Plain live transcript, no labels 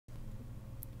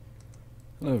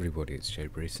Hello everybody, it's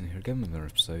jBrereton here again with another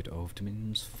episode of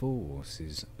Dominions 4. This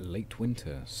is late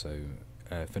winter, so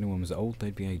if anyone was old,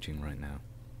 they'd be aging right now.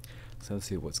 So let's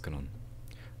see what's going on.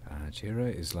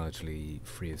 Jira is largely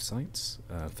free of sites.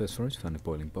 First forest, found a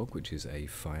boiling bog, which is a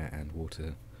fire and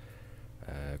water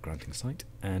granting site,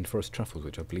 and forest truffles,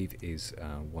 which I believe is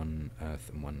one earth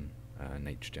and one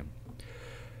nature gem.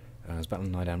 There's Battle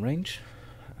and Nidown Range,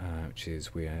 which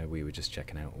is where we were just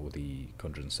checking out all the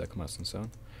Conjure and Circummass and so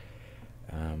on.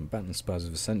 Battle and Spires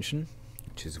of Ascension,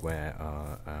 which is where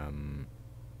our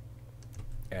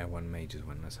Air 1 mages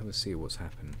went. Let's have a see what's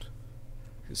happened.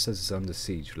 It says it's under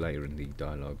siege later in the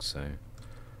dialogue, so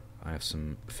I have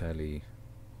some fairly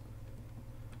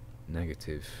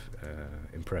negative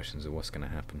impressions of what's going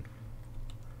to happen.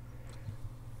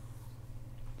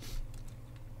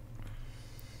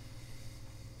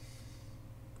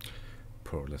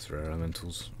 Poor lesser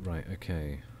elementals. Right,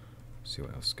 okay. See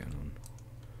what else is going on.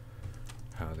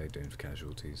 How are they doing for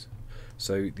casualties?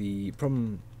 So the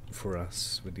problem for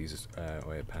us with these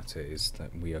Oyapata is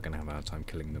that we are going to have our time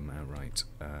killing them outright,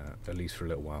 at least for a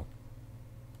little while.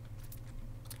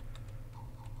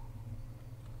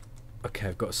 Okay,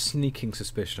 I've got a sneaking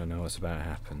suspicion I know what's about to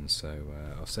happen, so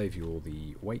I'll save you all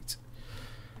the wait,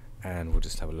 and we'll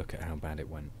just have a look at how bad it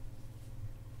went.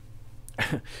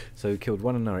 So we killed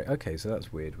one Anari. Okay, so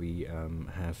that's weird. We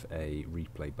have a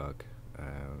replay bug.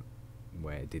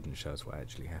 Where it didn't show us what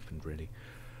actually happened, really.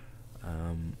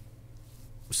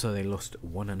 So they lost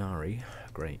one Anari,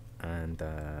 great, and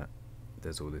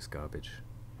there's all this garbage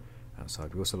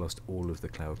outside. We also lost all of the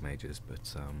Cloud Mages,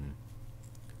 but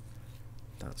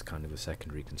that's kind of a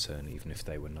secondary concern, even if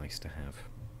they were nice to have.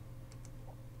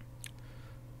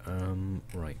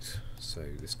 Right, so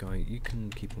this guy, you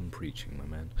can keep on preaching, my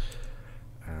man.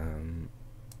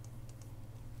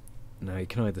 Now he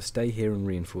can either stay here and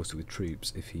reinforce it with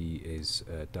troops if he is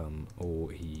dumb,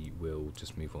 or he will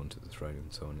just move on to the throne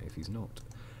and so on if he's not.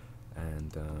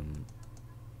 And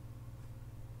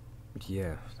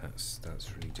yeah, that's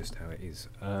really just how it is.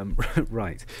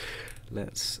 Right,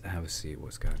 let's have a see at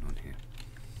what's going on here.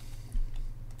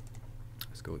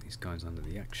 Let's go with these guys under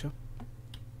the Yaksha.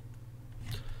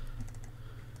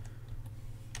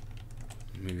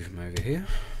 Move him over here.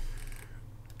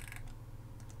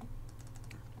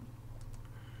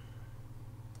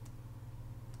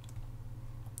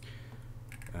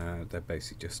 They're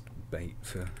basically just bait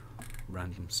for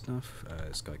random stuff.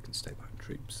 This guy can stay behind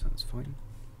troops, that's fine.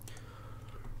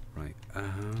 Right,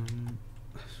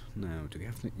 now, do we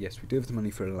have to, yes, we do have the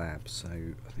money for a lab, so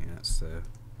I think that's the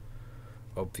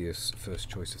obvious first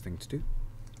choice of thing to do.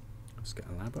 Let's get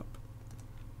a lab up.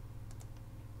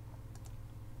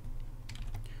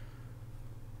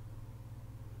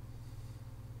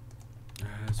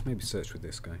 Let's maybe search with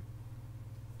this guy.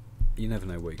 You never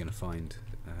know what you're going to find,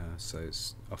 so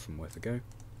it's often worth a go.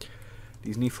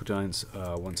 These Nephil Giants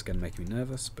are once again making me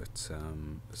nervous, but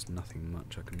there's nothing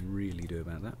much I can really do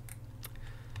about that.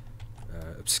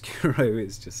 Obscuro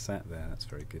is just sat there, that's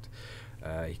very good.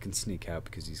 He can sneak out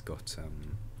because he's got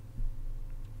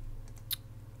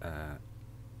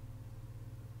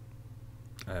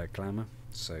glamour,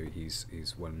 so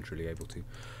he's well and truly able to.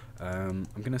 I'm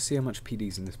going to see how much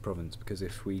PD's in this province, because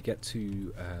if we get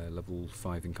to level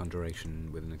 5 in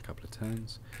Conjuration within a couple of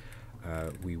turns,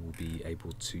 we will be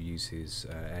able to use his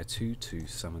Air 2 to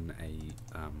summon a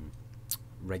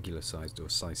regular sized, or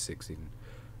size 6 even,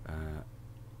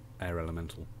 Air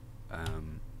Elemental,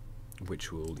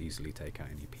 which will easily take out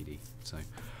any PD. So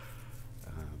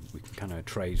we can kind of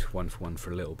trade one for one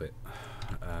for a little bit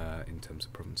in terms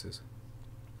of provinces.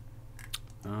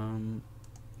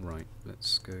 Right,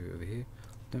 let's go over here.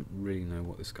 Don't really know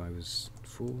what this guy was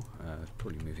for.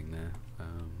 Probably moving there.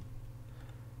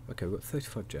 Okay, we've got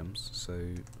 35 gems, so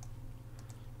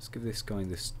let's give this guy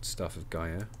this Staff of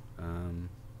Gaia.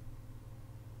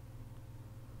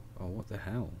 Oh, what the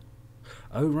hell?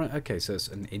 Oh, right, okay, so it's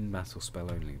an in-battle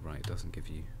spell only. Right, it doesn't give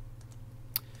you...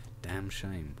 Damn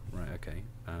shame. Right, okay.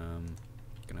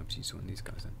 Gonna have to use one of these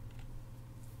guys then.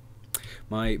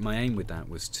 My aim with that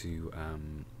was to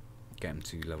get him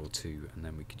to level 2, and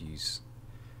then we could use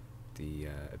the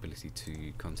ability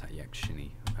to contact Yakshini,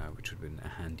 which would have been a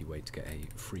handy way to get a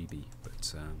freebie.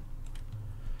 But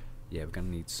yeah, we're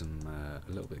going to need some a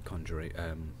little bit of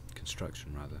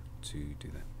construction rather to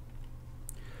do that.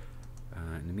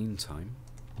 In the meantime,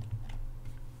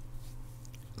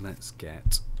 let's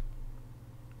get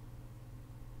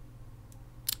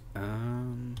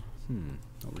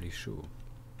not really sure.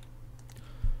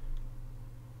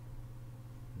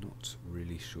 Not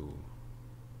really sure.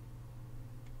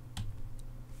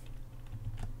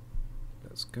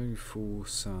 Let's go for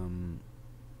some...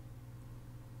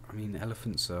 I mean, mean,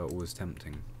 elephants are always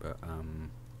tempting, but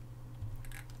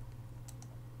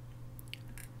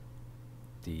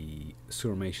the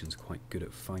Sauromatians are quite good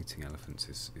at fighting elephants.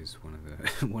 Is one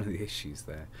of the one of the issues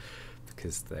there,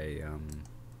 because they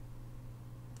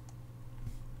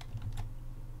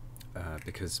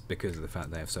because of the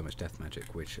fact they have so much death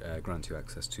magic, which grants you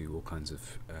access to all kinds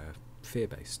of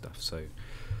fear-based stuff. So,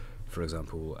 for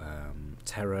example,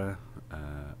 terror,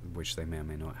 which they may or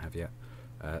may not have yet.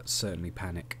 Certainly,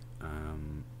 panic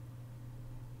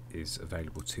is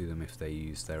available to them if they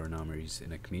use their armories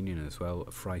in a communion as well.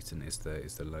 Frighten is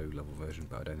the low-level version,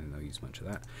 but I don't think they'll use much of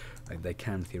that. They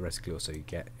can theoretically also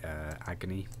get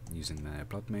agony using their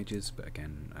blood mages, but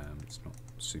again, it's not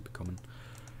super common.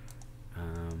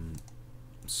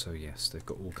 So yes, they've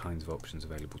got all kinds of options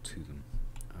available to them.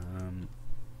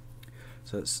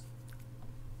 So it's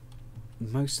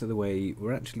most of the way.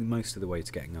 We're actually most of the way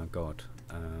to getting our god,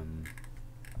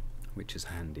 which is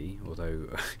handy. Although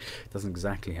it doesn't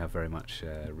exactly have very much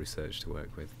research to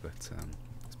work with, but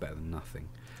it's better than nothing.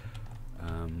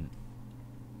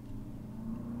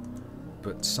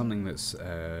 But something that's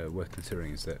worth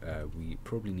considering is that we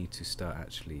probably need to start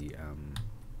actually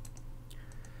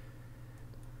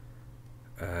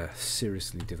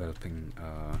seriously developing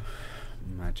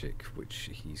magic,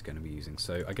 which he's going to be using.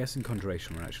 So I guess in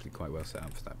Conjuration we're actually quite well set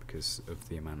up for that because of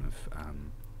the amount of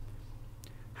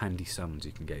handy summons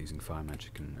you can get using fire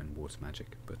magic and water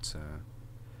magic. But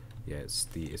yeah,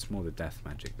 it's more the death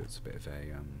magic that's a bit of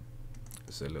a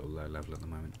it's a little low level at the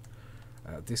moment.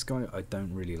 This guy I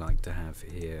don't really like to have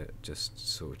here, just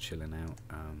sort of chilling out.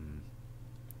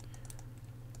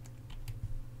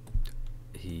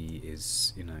 He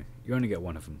is, you know, you only get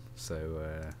one of them, so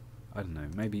I don't know.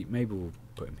 Maybe we'll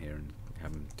put him here and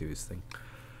have him do his thing.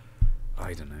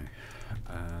 I don't know.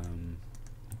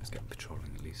 Let's get him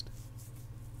patrolling at least.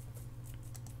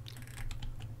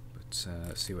 But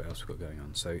see what else we've got going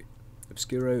on. So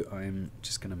Obscuro, I'm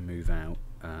just going to move out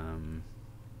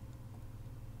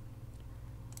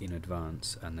in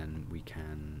advance, and then we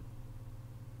can.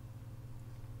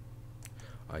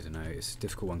 I don't know, it's a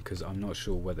difficult one because I'm not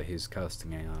sure whether his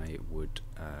casting AI would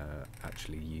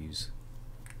actually use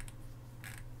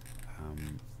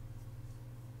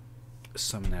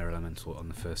Summon Air Elemental on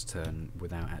the first turn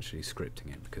without actually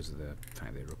scripting it because of the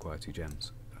fact that it requires 2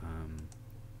 gems.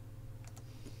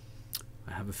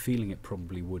 I have a feeling it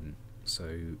probably wouldn't,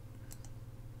 so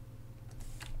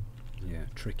yeah,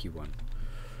 tricky one.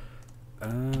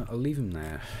 I'll leave him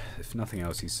there. If nothing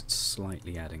else, he's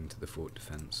slightly adding to the fort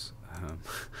defense.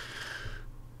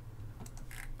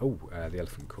 Oh, the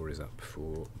elephant core is up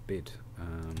for bid.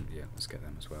 Yeah, let's get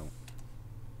them as well.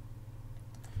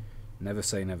 Never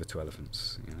say never to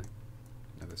elephants, you know.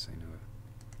 Never say never.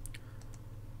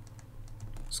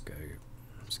 Let's go.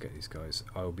 Let's get these guys.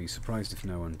 I'll be surprised if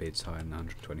no one bids higher than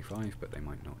 125, but they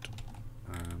might not.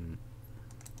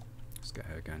 Let's get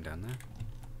her going down there.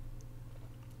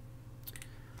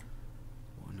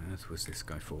 What on earth was this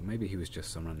guy for? Maybe he was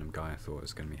just some random guy I thought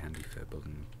was going to be handy for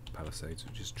building palisades,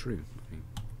 which is true. I mean,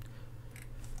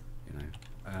 you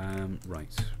know.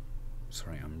 Right.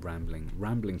 Sorry, I'm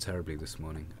rambling terribly this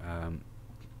morning.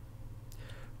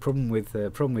 Problem with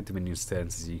Dominion's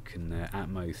turns is you can at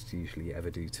most usually ever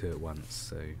do 2 at once.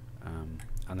 So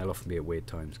and they'll often be at weird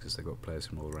times because they've got players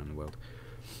from all around the world.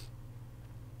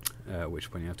 At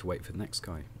which point you have to wait for the next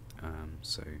guy.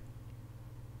 So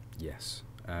yes.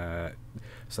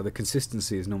 So the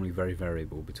consistency is normally very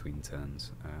variable between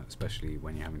turns, especially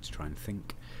when you're having to try and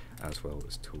think as well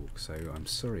as talk. So I'm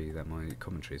sorry that my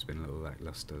commentary has been a little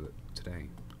lackluster today.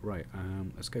 Right,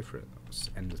 let's go for it. Let's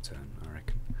end the turn, I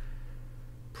reckon.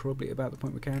 Probably about the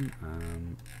point we can.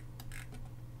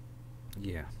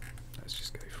 Yeah, let's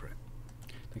just go for it.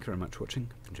 Thank you very much for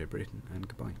watching. From jBrereton, and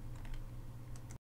goodbye.